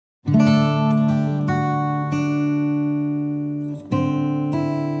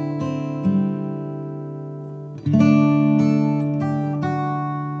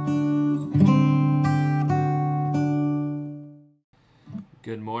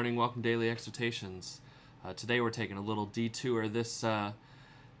Good morning. Welcome to Daily Exhortations. Today we're taking a little detour.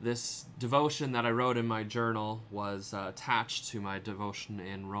 This devotion that I wrote in my journal was attached to my devotion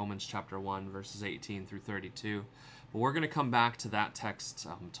in Romans chapter 1, verses 18 through 32. But we're going to come back to that text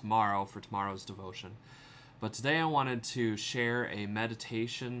tomorrow for tomorrow's devotion. But today I wanted to share a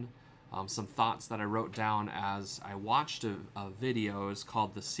meditation, some thoughts that I wrote down as I watched a video. It's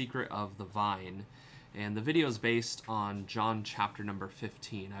called The Secret of the Vine. And the video is based on John chapter number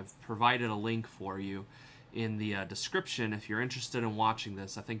 15. I've provided a link for you in the description if you're interested in watching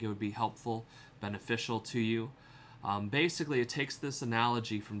this. I think it would be helpful, beneficial to you. Basically, it takes this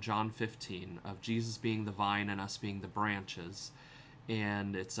analogy from John 15 of Jesus being the vine and us being the branches.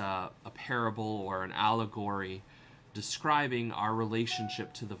 And it's a parable or an allegory describing our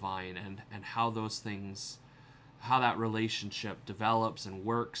relationship to the vine and how those things, how that relationship develops and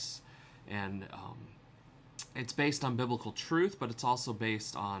works. And it's based on biblical truth, but it's also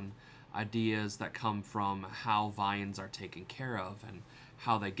based on ideas that come from how vines are taken care of and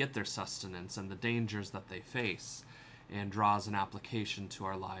how they get their sustenance and the dangers that they face, and draws an application to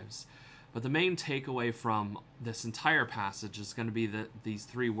our lives. But the main takeaway from this entire passage is going to be these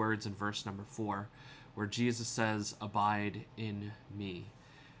three words in verse number 4, where Jesus says, "Abide in me."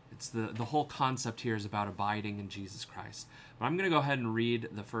 It's the whole concept here is about abiding in Jesus Christ. But I'm going to go ahead and read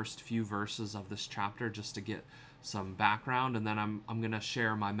the first few verses of this chapter just to get some background, and then I'm going to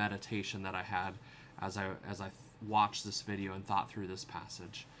share my meditation that I had as I watched this video and thought through this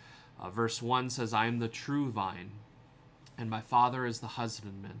passage. Verse 1 says, "I am the true vine, and my Father is the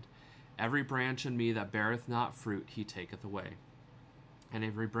husbandman. Every branch in me that beareth not fruit he taketh away. And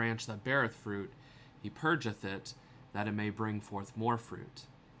every branch that beareth fruit he purgeth it, that it may bring forth more fruit.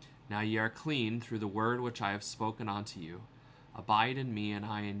 Now ye are clean through the word which I have spoken unto you. Abide in me, and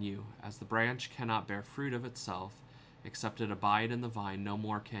I in you. As the branch cannot bear fruit of itself, except it abide in the vine, no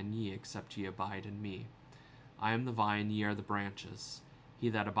more can ye, except ye abide in me. I am the vine, ye are the branches. He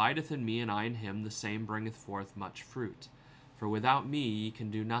that abideth in me, and I in him, the same bringeth forth much fruit. For without me ye can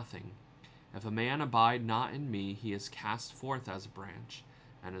do nothing. If a man abide not in me, he is cast forth as a branch,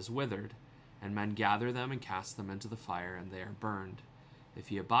 and is withered, and men gather them and cast them into the fire, and they are burned. If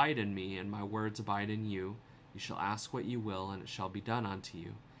ye abide in me, and my words abide in you, ye shall ask what ye will, and it shall be done unto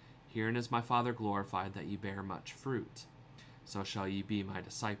you. Herein is my Father glorified, that ye bear much fruit. So shall ye be my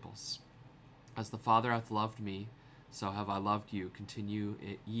disciples. As the Father hath loved me, so have I loved you. Continue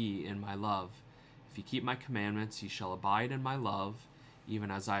ye in my love. If ye keep my commandments, ye shall abide in my love, even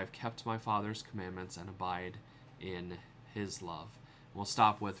as I have kept my Father's commandments and abide in his love." We'll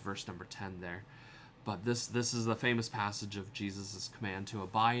stop with verse number 10 there. But this is the famous passage of Jesus' command to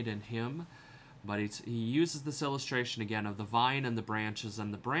abide in him. But he uses this illustration again of the vine and the branches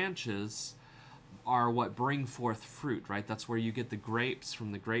branches are what bring forth fruit, right? That's where you get the grapes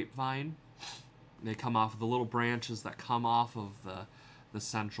from the grapevine. They come off of the little branches that come off of the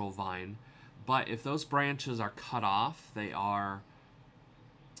central vine. But if those branches are cut off, they aren't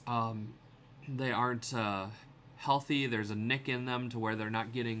healthy. There's a nick in them to where they're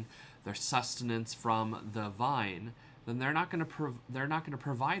not getting their sustenance from the vine, then they're not going to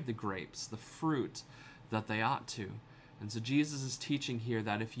provide the grapes, the fruit that they ought to. And so Jesus is teaching here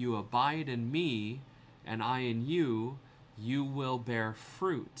that if you abide in me and I in you, you will bear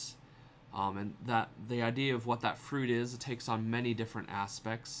fruit. And that the idea of what that fruit is, it takes on many different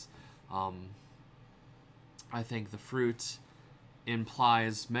aspects. I think the fruit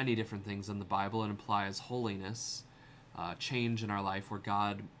implies many different things in the Bible. It implies holiness, change in our life where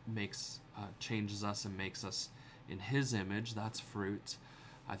God changes us and makes us in his image. That's fruit.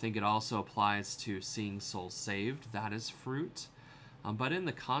 I think it also applies to seeing souls saved. That is fruit. But in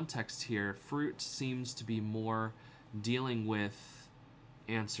the context here, fruit seems to be more dealing with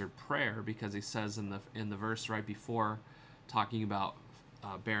answered prayer, because he says in the verse right before talking about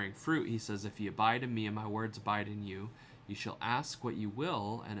bearing fruit, he says, "If ye abide in me and my words abide in you, you shall ask what you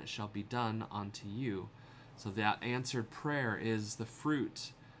will, and it shall be done unto you." So that answered prayer is the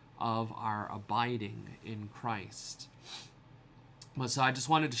fruit of our abiding in Christ. So I just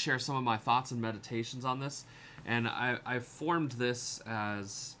wanted to share some of my thoughts and meditations on this. And I formed this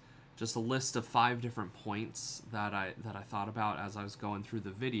as just a list of 5 different points that I thought about as I was going through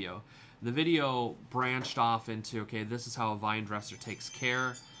the video. The video branched off into, okay, this is how a vine dresser takes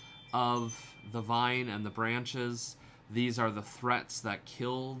care of the vine and the branches. These are the threats that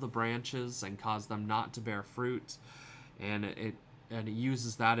kill the branches and cause them not to bear fruit. And it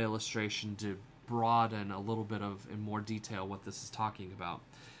uses that illustration to broaden a little bit of, in more detail, what this is talking about.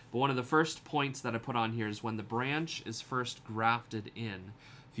 But one of the first points that I put on here is when the branch is first grafted in.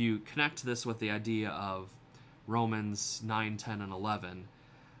 If you connect this with the idea of Romans 9, 10, and 11,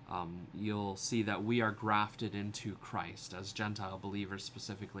 you'll see that we are grafted into Christ as Gentile believers,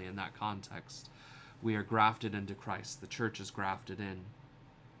 specifically in that context. We are grafted into Christ. The church is grafted in.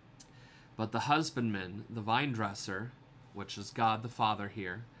 But the husbandman, the vine dresser, which is God the Father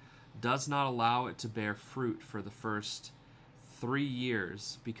here, does not allow it to bear fruit for the first 3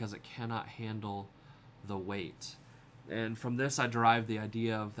 years because it cannot handle the weight. And from this I derive the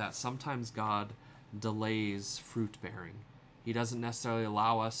idea of that sometimes God delays fruit bearing. He doesn't necessarily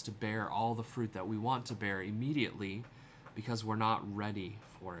allow us to bear all the fruit that we want to bear immediately because we're not ready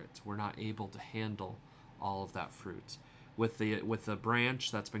for it. We're not able to handle all of that fruit. With the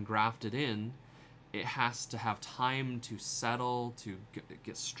branch that's been grafted in, it has to have time to settle, to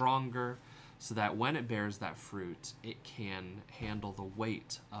get stronger, so that when it bears that fruit, it can handle the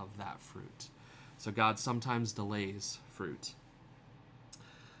weight of that fruit. So God sometimes delays fruit.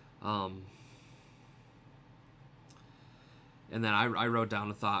 And then I wrote down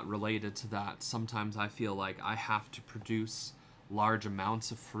a thought related to that. Sometimes I feel like I have to produce large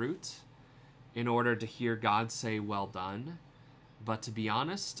amounts of fruit in order to hear God say, well done. But to be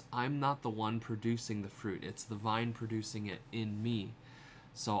honest, I'm not the one producing the fruit. It's the vine producing it in me.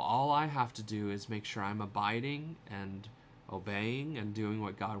 So all I have to do is make sure I'm abiding and obeying and doing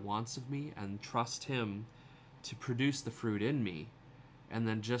what God wants of me, and trust Him to produce the fruit in me. And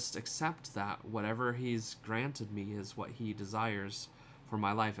then just accept that whatever He's granted me is what He desires for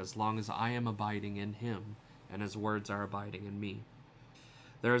my life, as long as I am abiding in Him and His words are abiding in me.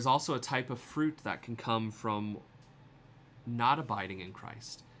 There is also a type of fruit that can come from not abiding in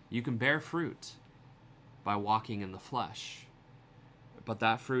Christ. You can bear fruit by walking in the flesh, but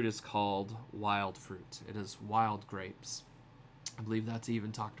that fruit is called wild fruit. It is wild grapes. I believe that's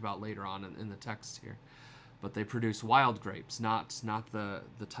even talked about later on in the text here. But they produce wild grapes, not the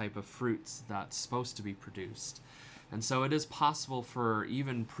type of fruits that's supposed to be produced. And so it is possible for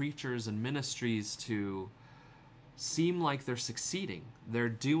even preachers and ministries to seem like they're succeeding. They're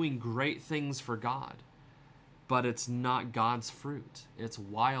doing great things for God, but it's not God's fruit. It's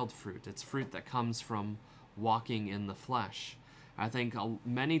wild fruit. It's fruit that comes from walking in the flesh. I think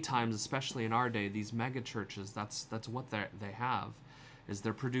many times, especially in our day, these mega churches, that's what they have, is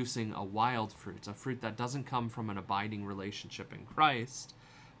they're producing a wild fruit, a fruit that doesn't come from an abiding relationship in Christ,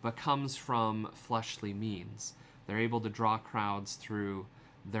 but comes from fleshly means. They're able to draw crowds through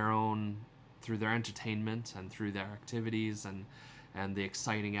their entertainment and through their activities and the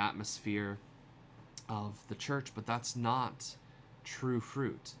exciting atmosphere of the church, but that's not true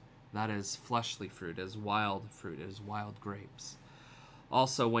fruit. That is fleshly fruit, it is wild fruit, it is wild grapes.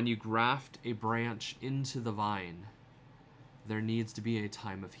 Also, when you graft a branch into the vine, there needs to be a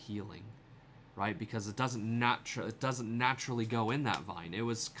time of healing, right? Because it doesn't naturally go in that vine. It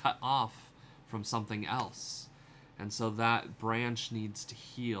was cut off from something else. And so that branch needs to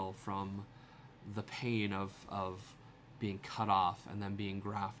heal from the pain of being cut off and then being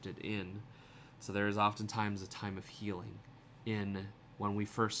grafted in. So there is oftentimes a time of healing in when we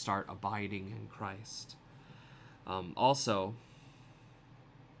first start abiding in Christ. Also,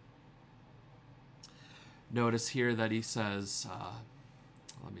 notice here that he says,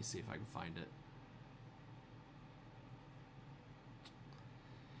 let me see if I can find it.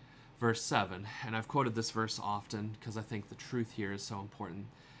 Verse 7, and I've quoted this verse often because I think the truth here is so important.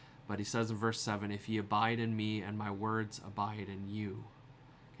 But he says in verse 7, if ye abide in me and my words abide in you.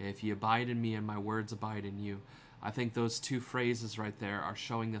 Okay, if ye abide in me and my words abide in you. I think those two phrases right there are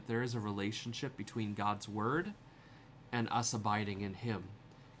showing that there is a relationship between God's word and us abiding in him.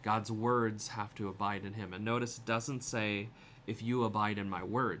 God's words have to abide in him. And notice it doesn't say, if you abide in my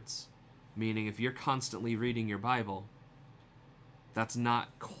words. Meaning if you're constantly reading your Bible, that's not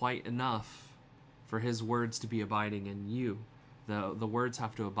quite enough for his words to be abiding in you. The words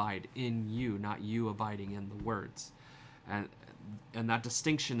have to abide in you, not you abiding in the words. And that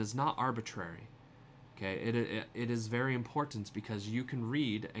distinction is not arbitrary. Okay, it is very important because you can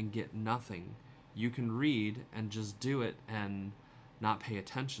read and get nothing. You can read and just do it and not pay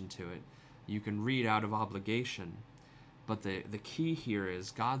attention to it. You can read out of obligation. But the key here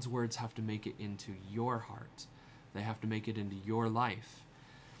is God's words have to make it into your heart. They have to make it into your life.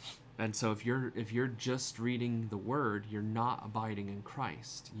 And so if you're just reading the word, you're not abiding in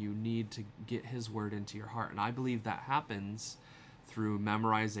Christ. You need to get his word into your heart. And I believe that happens through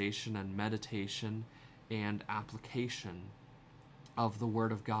memorization and meditation and application of the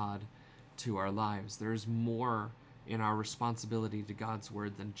word of God to our lives. There's more in our responsibility to God's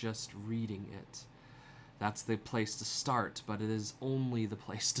word than just reading it. That's the place to start, but it is only the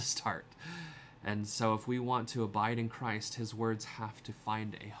place to start. And so if we want to abide in Christ, his words have to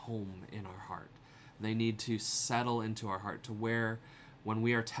find a home in our heart. They need to settle into our heart to where When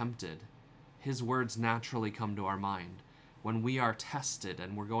we are tempted, his words naturally come to our mind. When we are tested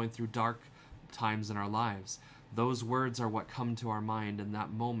and we're going through dark times in our lives, those words are what come to our mind in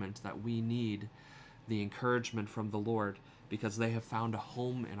that moment that we need the encouragement from the Lord, because they have found a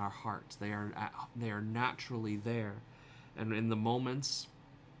home in our heart. They are naturally there. And in the moments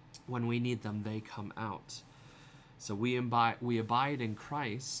when we need them, they come out. So we abide in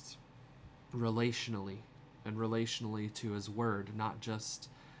Christ relationally, and relationally to his word, not just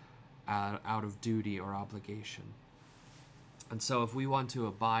out of duty or obligation. And so if we want to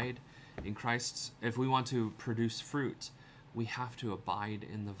abide in Christ, if we want to produce fruit, we have to abide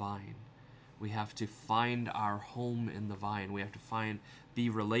in the vine. We have to find our home in the vine. We have to be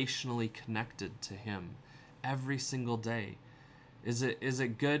relationally connected to him every single day. Is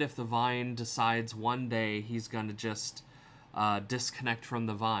it good if the vine decides one day he's going to just disconnect from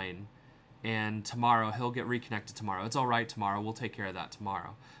the vine, and tomorrow he'll get reconnected tomorrow? It's all right tomorrow. We'll take care of that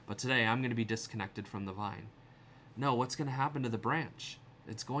tomorrow. But today I'm going to be disconnected from the vine. No, what's going to happen to the branch?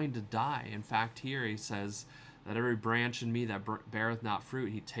 It's going to die. In fact, here he says that every branch in me that beareth not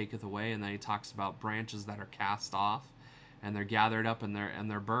fruit, he taketh away. And then he talks about branches that are cast off, and they're gathered up, and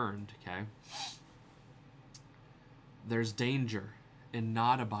they're burned. Okay. There's danger in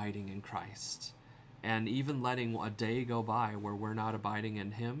not abiding in Christ, and even letting a day go by where we're not abiding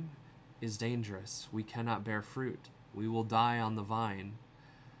in him is dangerous. We cannot bear fruit. We will die on the vine.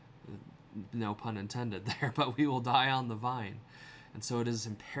 No pun intended there, but we will die on the vine. And so it is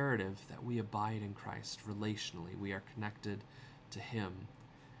imperative that we abide in Christ relationally. We are connected to him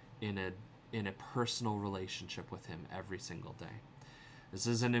in a personal relationship with him every single day. This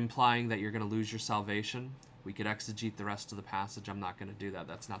isn't implying that you're going to lose your salvation. We could exegete the rest of the passage. I'm not going to do that.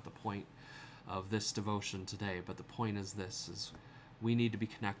 That's not the point of this devotion today. But the point is this, is we need to be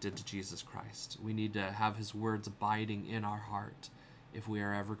connected to Jesus Christ. We need to have his words abiding in our heart if we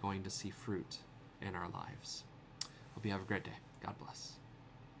are ever going to see fruit in our lives. Hope you have a great day. God bless.